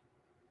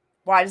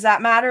 Why does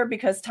that matter?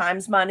 Because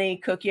time's money,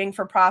 cooking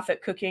for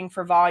profit, cooking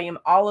for volume,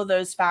 all of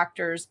those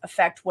factors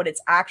affect what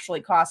it's actually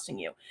costing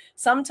you.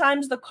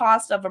 Sometimes the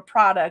cost of a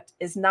product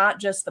is not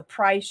just the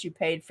price you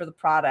paid for the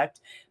product,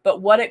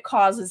 but what it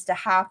causes to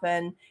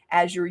happen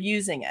as you're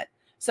using it.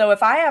 So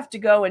if I have to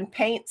go and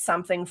paint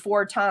something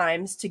 4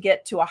 times to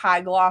get to a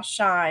high gloss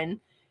shine,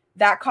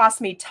 that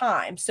cost me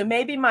time. So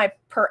maybe my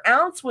per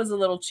ounce was a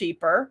little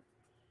cheaper,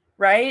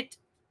 right?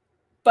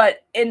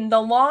 But in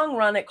the long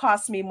run, it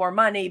costs me more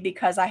money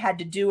because I had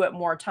to do it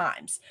more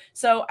times.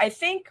 So I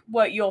think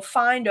what you'll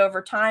find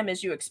over time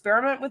is you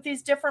experiment with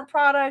these different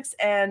products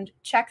and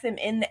check them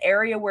in the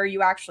area where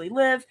you actually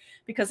live,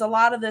 because a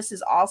lot of this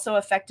is also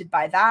affected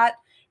by that.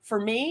 For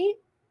me,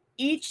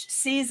 each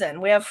season,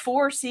 we have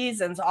 4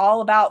 seasons,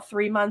 all about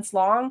 3 months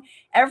long.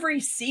 Every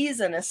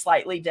season is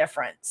slightly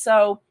different.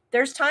 So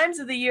there's times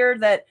of the year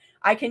that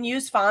I can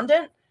use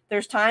fondant.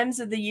 There's times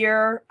of the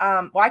year,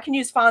 well, I can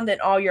use fondant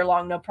all year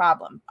long, no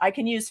problem. I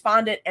can use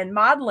fondant and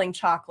modeling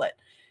chocolate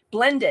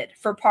blended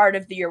for part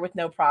of the year with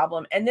no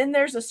problem. And then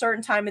there's a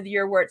certain time of the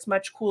year where it's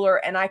much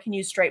cooler and I can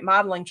use straight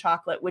modeling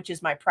chocolate, which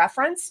is my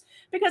preference,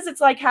 because it's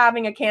like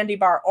having a candy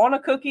bar on a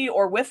cookie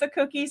or with a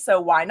cookie.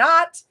 So why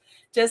not?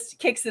 Just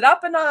kicks it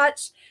up a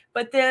notch.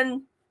 But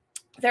then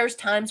there's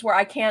times where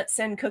I can't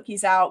send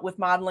cookies out with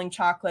modeling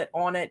chocolate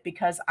on it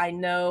because I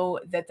know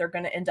that they're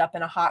going to end up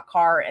in a hot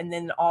car and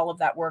then all of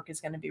that work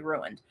is going to be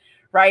ruined,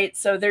 right?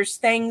 So there's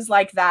things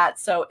like that.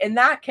 So in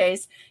that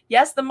case,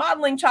 yes, the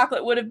modeling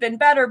chocolate would have been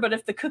better, but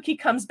if the cookie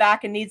comes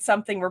back and needs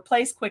something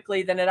replaced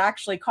quickly, then it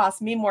actually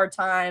cost me more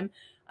time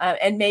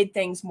and made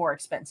things more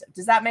expensive.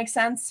 Does that make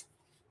sense?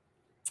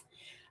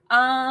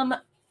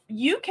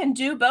 You can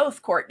do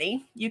both,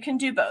 Courtney. You can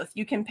do both.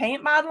 You can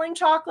paint modeling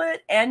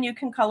chocolate and you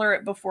can color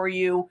it before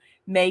you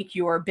make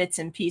your bits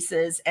and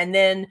pieces. And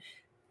then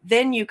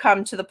you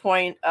come to the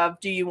point of,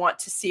 do you want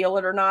to seal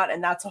it or not?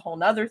 And that's a whole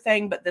nother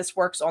thing, but this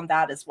works on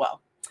that as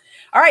well.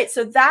 All right,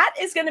 so that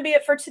is going to be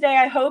it for today.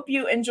 I hope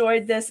you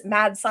enjoyed this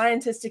Mad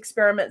Scientist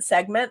experiment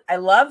segment. I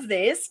love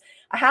these.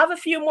 I have a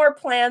few more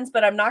plans,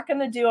 but I'm not going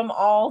to do them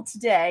all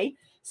today.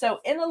 So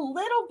in a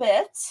little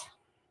bit,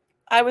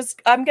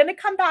 I'm going to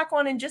come back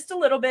on in just a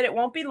little bit. It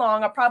won't be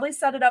long. I'll probably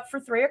set it up for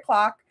 3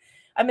 o'clock.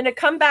 I'm going to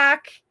come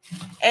back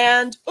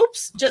and,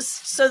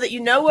 just so that you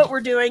know what we're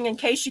doing in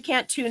case you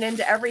can't tune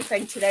into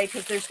everything today,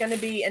 because there's going to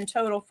be in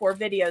total 4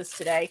 videos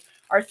today.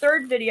 Our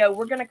third video,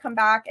 we're going to come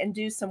back and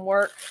do some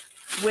work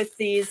with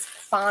these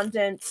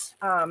fondant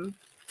cutouts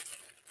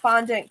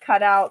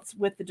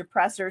with the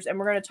depressors, and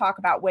we're going to talk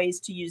about ways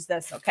to use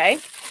this, okay?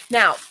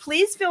 Now,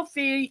 please feel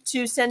free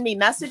to send me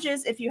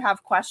messages if you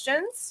have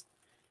questions.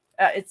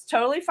 It's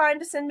totally fine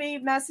to send me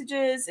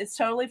messages. It's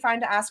totally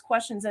fine to ask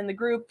questions in the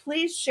group.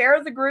 Please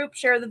share the group,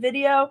 share the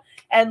video,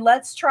 and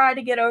let's try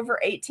to get over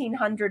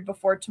 1,800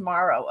 before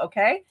tomorrow,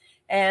 okay?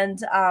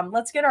 And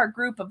let's get our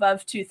group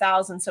above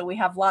 2,000 so we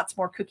have lots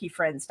more cookie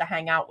friends to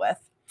hang out with.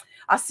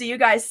 I'll see you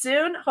guys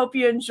soon. Hope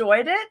you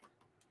enjoyed it,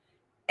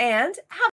 and have